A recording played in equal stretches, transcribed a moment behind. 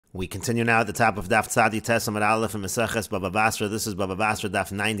We continue now at the top of Daf Tzadi Tesamad Aleph and Meseches Bava Basra. This is Bava Basra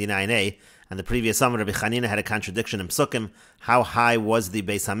Daf 99a. And the previous summer, Rabbi Chanina had a contradiction in Psukim. How high was the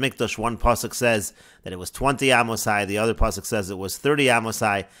Beis HaMikdash? One pasuk says that it was 20 amos high. The other pasuk says it was 30 amos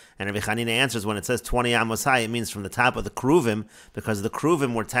high. And Rabbi Chanina answers when it says 20 amos high, it means from the top of the Kruvim, because the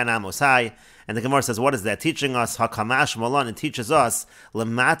Kruvim were 10 amos high. And the Gemara says, what is that teaching us? Hakamash Malon, it teaches us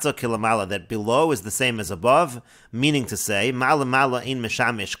Lemata Kilamala, that below is the same as above, meaning to say, Mala Mala Ein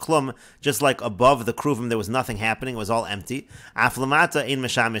Meshamish Klum, just like above the Kruvim there was nothing happening, it was all empty. Af Lamata Ein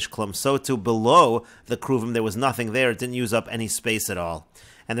Meshamish Klum, so too below the Kruvim there was nothing there, it didn't use up any space at all.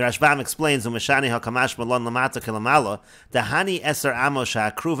 And the Rashbam explains, Umeshani hakamash malon lamata kilamala, dahani eser amos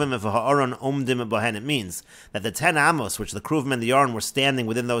ha'kruvim v'ha'aron omdim bohen. It means that the 10 amos, which the kruvim and the aron were standing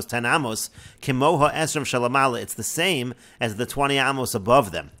within those 10 amos, kimoha esrim shalamala, it's the same as the 20 amos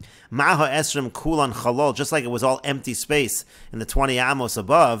above them. Maha esrim kulan chalol, just like it was all empty space in the 20 amos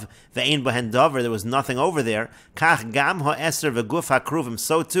above, ve'ein bohen davar, there was nothing over there, kach gam ha'eser v'guf ha'kruvim,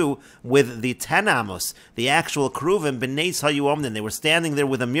 so too with the 10 amos, the actual kruvim, b'neis ha'yu omdim, they were standing there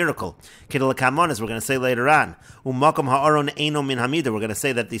with a miracle. Kidal kamon, as we're going to say later on. Umakom ha'aron eino min hamida. We're going to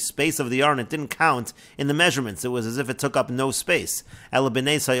say that the space of the aron, it didn't count in the measurements. It was as if it took up no space. Ela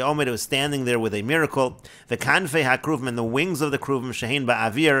b'nei sayomid, it was standing there with a miracle. The kanfei ha'kruvim, and the wings of the kruvim, shehin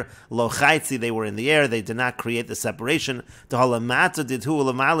ba'avir lo chaytzi, they were in the air. They did not create the separation. T'holamata didhu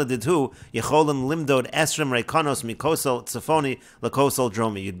ulamala didhu yecholim limdod esrim reikonos mikosel tzafoni lekosel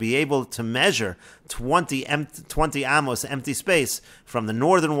dromi. You'd be able to measure 20 amos empty space from the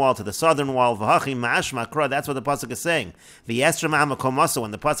northern wall to the southern wall. V'hachi ma'ashma kra, that's what the pasuk is saying. V'yesrim amma komaso,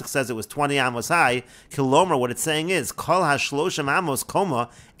 when the pasuk says it was 20 amos high, kilomer, what it's saying is, kol hashloshim amos koma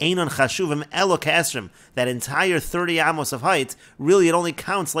einon chashuvim elo k'esrim. That entire 30 amos of height, really it only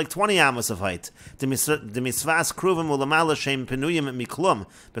counts like 20 amos of height. Demisvas kruvim ulamala shem penuyim miklum,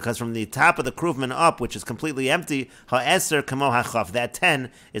 because from the top of the kruvim and up, which is completely empty, ha'eser kamo hachaf, that 10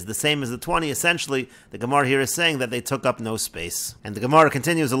 is the same as the 20. Essentially, the Gemara here is saying that they took up no space. And the Gemara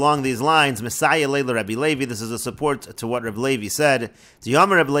continues along these lines, Messiah Leila Rabbi Levi, this is a support to what Rabbi Levi said.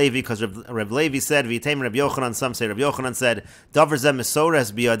 Diyamar Rabbi Levi, because Rabbi Levi said, V'yitem Rabbi Yochanan, some say Rabbi Yochanan said, Davar zeh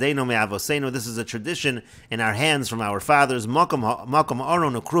mesores biyadeinu me'avoseinu, this is a tradition in our hands from our fathers. Makom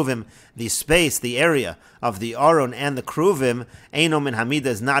aron ukruvim, the space, the area of the aron and the kruvim, eino min hamida,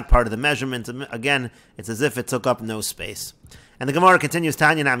 is not part of the measurement. Again, it's as if it took up no space. And the Gemara continues,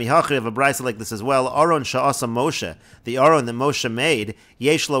 Tanya Nami Hachri, of a brisa like this as well. Aron sha'asa Moshe, the Aron that Moshe made,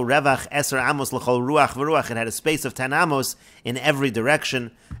 Yeshlo revach eser amos l'chol ruach v'ruach. It had a space of 10 amos in every direction.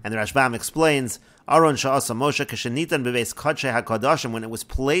 And the Rashbam explains, Aron sha'asa Moshe k'shenitan bebeis kodshei hakodashim, when it was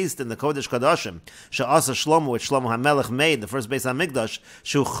placed in the Kodesh Kodashim, sha'asa Shlomo, which Shlomo HaMelech made, the first Beis HaMikdash,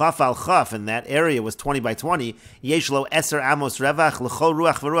 shu chaf al chaf, and that area was 20 by 20, yeshlo eser amos revach l'chol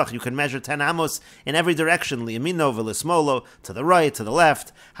ruach v'ruach. You can measure 10 amos in every direction, liyamino v'lismolo, to the right, to the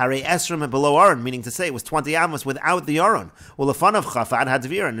left, harei esrim below Aron, meaning to say it was 20 amos without the Aron. Ulafanav chaf ad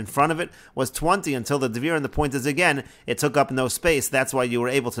hadvir, and in front of it was 20 until the devir, and the point is again, it took up no space. That's why you were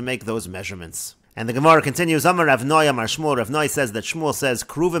able to make those measurements. And the Gemara continues, Amar Rav Noi, Amar Shmuel. Rav Noi says that Shmuel says,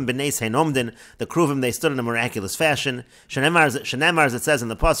 Kruvim b'neis heinomdin, the Kruvim, they stood in a miraculous fashion. Shenemar, as it says in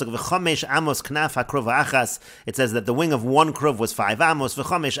the pasuk, V'chomesh amos knaf hakruv ha'achas, it says that the wing of one kruv was 5 amos,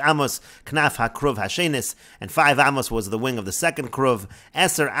 V'chomesh amos knaf hakruv ha'shenis, and 5 amos was the wing of the second kruv,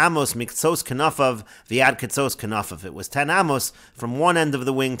 Eser amos miktzos knafav, v'yad kitzos knafav. It was 10 amos from one end of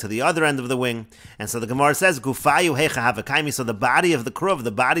the wing to the other end of the wing. And so the Gemara says, Gufayu hecha havakaimi, so the body of the kruv,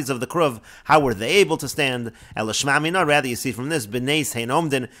 the bodies of the kruv, how were they able to stand? Elashmamina, rather you see from this, b'neis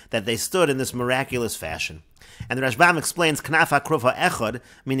heinomdin, that they stood in this miraculous fashion. And the Rashbam explains knaf ha'kruv ha'echad,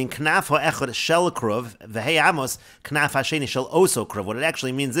 meaning knaf ha'echad shel kruv, v'hei amos knaf ha'sheni shel oso kruv. What it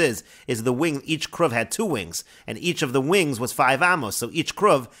actually means is the wing, each kruv had 2 wings, and each of the wings was 5 amos, so each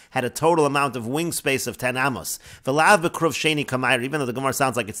kruv had a total amount of wing space of 10 amos. V'lav b'kruv sheni kamayr, even though the Gemara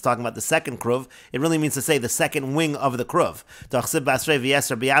sounds like it's talking about the second kruv, it really means to say the second wing of the kruv. D'achsib basrei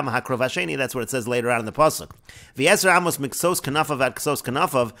v'yeser b'yama ha'kruv ha'sheni, that's what it says later on in the pasuk. V'yeser amos miksos kanafav ad ksos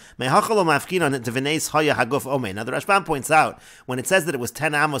kanafav, me'hachalo mafkinon t'v'neis haya haguf omei. Now the Rashbam points out, when it says that it was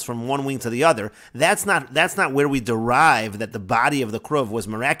 10 amos from one wing to the other, that's not where we derive that the body of the kruv was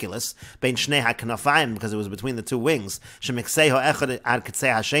miraculous, bein shnei haknafayim, because it was between the 2 wings, shemiksei ha'echad ad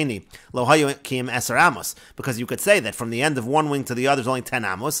kitzei ha'sheni, lo hayu kiyim eser amos, because you could say that from the end of one wing to the other is only 10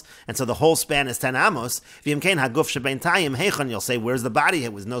 amos, and so the whole span is 10 amos. V'yim kein haguf shebein tayim heichon, you'll say, where's the body?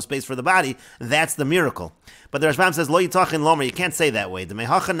 It was no space for the body. That's the miracle. But the Rashbam says, lo yitachin lomer, you can't say that way. The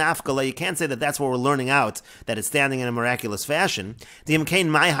mehacha nafkala, you can't say that that's what we're learning out thought that it's standing in a miraculous fashion.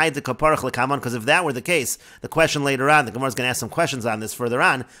 Because if that were the case, the question later on, the Gemara is going to ask some questions on this further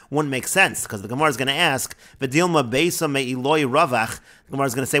on, wouldn't make sense, because the Gemara is going to ask, V'dilma beisa me'iloi ravach. The Gemara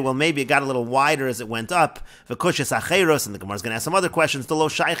is going to say, well, maybe it got a little wider as it went up. V'kushis acheros, and the Gemara is going to ask some other questions. To lo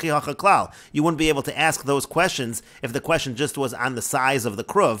shaychi hachaklal. You wouldn't be able to ask those questions if the question just was on the size of the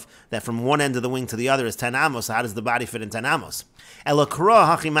kruv, that from one end of the wing to the other is 10 amos. So how does the body fit in 10 amos? Rather,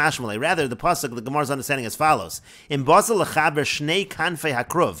 the pasuk, the Gemara's understanding as follows: In basel lechaber shnei kanfei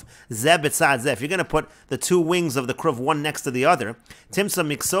hakruv zeh b'tzad zeh. If you're going to put the two wings of the kruv one next to the other, timsa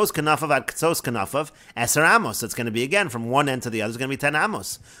miksos kanafav ad ksos kanafav eser amos. So it's going to be again from one end to the other. It's going to be 10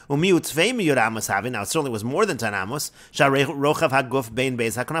 amos. Umi utvei miyud amos having. Now it certainly was more than 10 amos. Sharei rochav haguf bein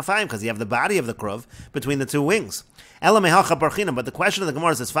beis hakanafayim, because you have the body of the kruv between the two wings. But the question of the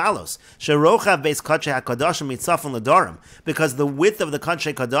Gemara is as follows: because the width of the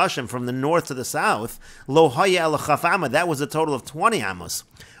Kadshe Kadashim from the north to the south, that was a total of 20 amos.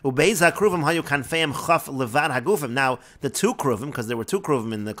 Now, the two kruvim, because there were two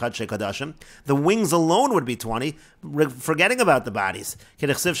kruvim in the Kadshe Kadashim, the wings alone would be 20, forgetting about the bodies.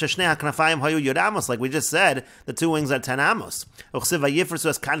 Like we just said, the two wings are 10 amos. It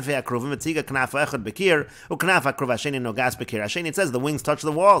says the wings touch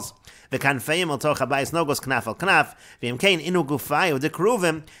the walls. That's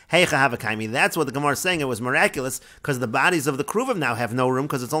what the Gemara is saying. It was miraculous, because the bodies of the kruvim now have no room,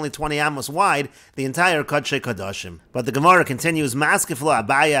 because it's only 20 amos wide, the entire Kadshe Kadashim. But the Gemara continues, Maskeflo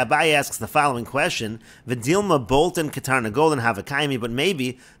Abaya. Abaya asks the following question: V'dilma bolton katarna golden havakaimi. But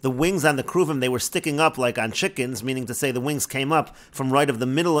maybe the wings on the kruvim, they were sticking up like on chickens, meaning to say the wings came up from right of the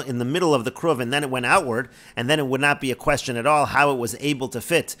middle, in the middle of the kruv, and then it went outward, and then it would not be a question at all how it was able to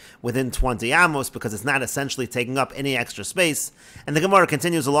fit within 20 amos, because it's not essentially taking up any extra space. And the Gemara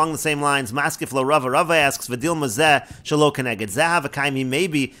continues along the same lines. Maskeflo Rava. Rava asks, V'dilma zeh shelo keneged zeh havakaimi.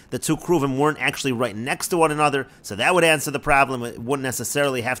 Maybe the two kruvim weren't actually right next to one another, so that would answer the problem. It wouldn't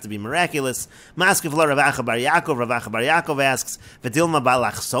necessarily have to be miraculous. Maskeflo Rav Acha bar Yaakov. Rav Acha bar Yaakov asks, V'dilma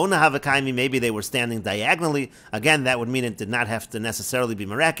balachsona havakaimi. Maybe they were standing diagonally. Again, that would mean it did not have to necessarily be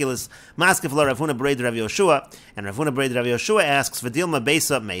miraculous. Maskeflo Rav Huna Breid Rav Yoshua. And Rav Huna Breid Rav Yoshua asks, V'dilma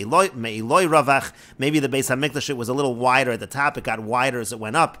beisa me'iloi ravach. Maybe the Beis HaMikdash, it was a little wider at the top. It got wider as it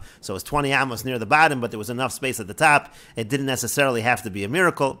went up, so it was 20 amos near the bottom, but there was enough space at the top. It didn't necessarily have to be a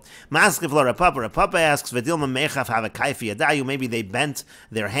miracle. Rapapa asks, maybe they bent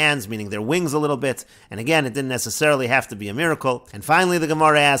their hands, meaning their wings a little bit, and again, it didn't necessarily have to be a miracle. And finally, the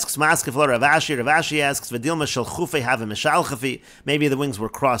Gemara asks, Ravashi asks, maybe the wings were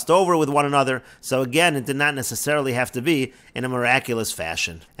crossed over with one another, so again, it did not necessarily have to be in a miraculous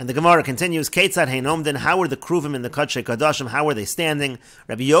fashion. And the Gemara continues, Ketzad heinomden, how were the kruvim in the Kadshe Kadashim, how were they standing?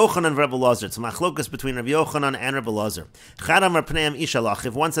 Rabbi Yochanan and Rabbi Elazar. It's a machlokas between Rabbi Yochanan and Rabbi Elazar.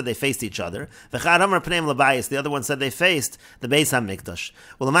 If one said they faced each other, the other one said they faced the Beis HaMikdash.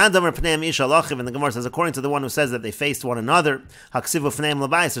 And the Gemara says, according to the one who says that they faced one another, there's a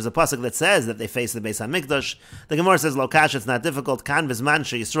pasuk that says that they faced the Beis HaMikdash. The Gemara says, Lokash, it's not difficult. Kan bizman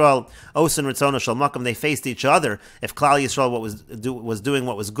sheYisrael osin ritzona shel makom. They faced each other. If Klal Yisrael was doing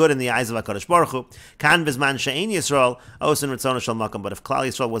what was good in the eyes of HaKadosh Baruch Hu, kan bizman she'ein Yisrael osin ritzona shel makom. But if Klal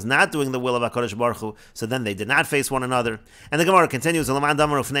Yisrael was not doing the will of HaKadosh Baruch Hu, so then they did not face one another. And the Gemara continues,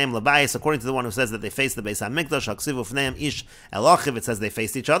 according to the one who says that they faced the Beis HaMikdash, it says they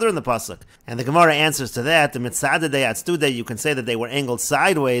faced each other in the pasuk. And the Gemara answers to that, the mitzadadei atztudei, you can say that they were angled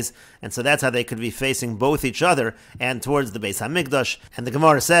sideways, and so that's how they could be facing both each other and towards the Beis HaMikdash. And the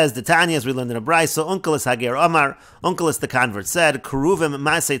Gemara says, the Tanya, as we learned in a brayso, so Unkelis Hager Amar, Unkelis the convert said, Kruvim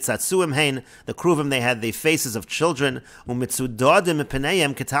Masei Tzatsuim Hein, the Kruvim, they had the faces of children, Umitzudodim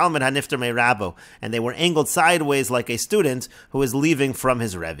Peneyem Ketalmud Hanifter Meirabo, and they were angled sideways like a student who is leaving from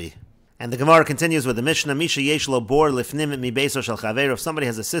his Rebbe. And the Gemara continues with the Mishnah, Misha Yeshlo Bor Lifnim Mi Beiso Shel Chaver. If somebody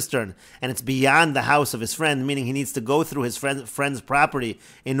has a cistern and it's beyond the house of his friend, meaning he needs to go through his friend's property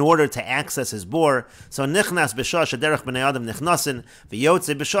in order to access his bor, so Nichnas B'Shah Shederech B'nei Adam Nichnasin,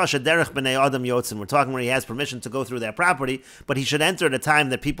 V'Yotze B'Shah Shederech B'nei Adam Yotzin. We're talking where he has permission to go through that property, but he should enter at a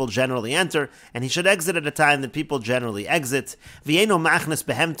time that people generally enter, and he should exit at a time that people generally exit. V'Yeno Machnes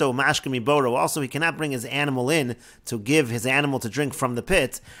Behemto Mashkemi Boro. Also, he cannot bring his animal in to give his animal to drink from the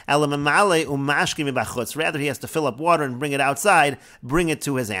pit. Rather, he has to fill up water and bring it outside, bring it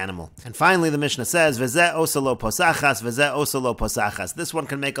to his animal. And finally, the Mishnah says, V'zeh oselo posachas, v'zeh oselo posachas. This one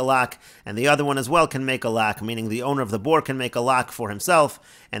can make a lock, and the other one as well can make a lock, meaning the owner of the bor can make a lock for himself,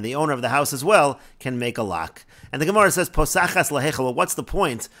 and the owner of the house as well can make a lock. And the Gemara says, Posachas lahechel. Well, what's the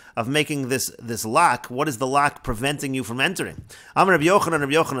point of making this lock? What is the lock preventing you from entering? Amar Rabbi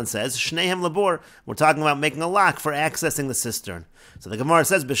Yochanan says, Shnehem labor. We're talking about making a lock for accessing the cistern. So the Gemara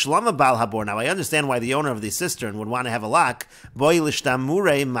says, Bishlama bal habor. Now I understand why the owner of the cistern would want to have a lock. Boy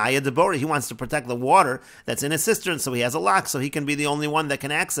lishtamure maya debori. He wants to protect the water that's in his cistern, so he has a lock, so he can be the only one that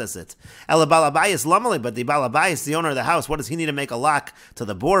can access it. Ela balabayis lamale, but the balabayis, the owner of the house, what does he need to make a lock to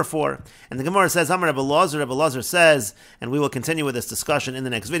the bore for? And the Gemara says, Amar Rebbe Lazar says, and we will continue with this discussion in the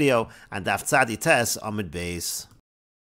next video on Daf Tes Amud Beis.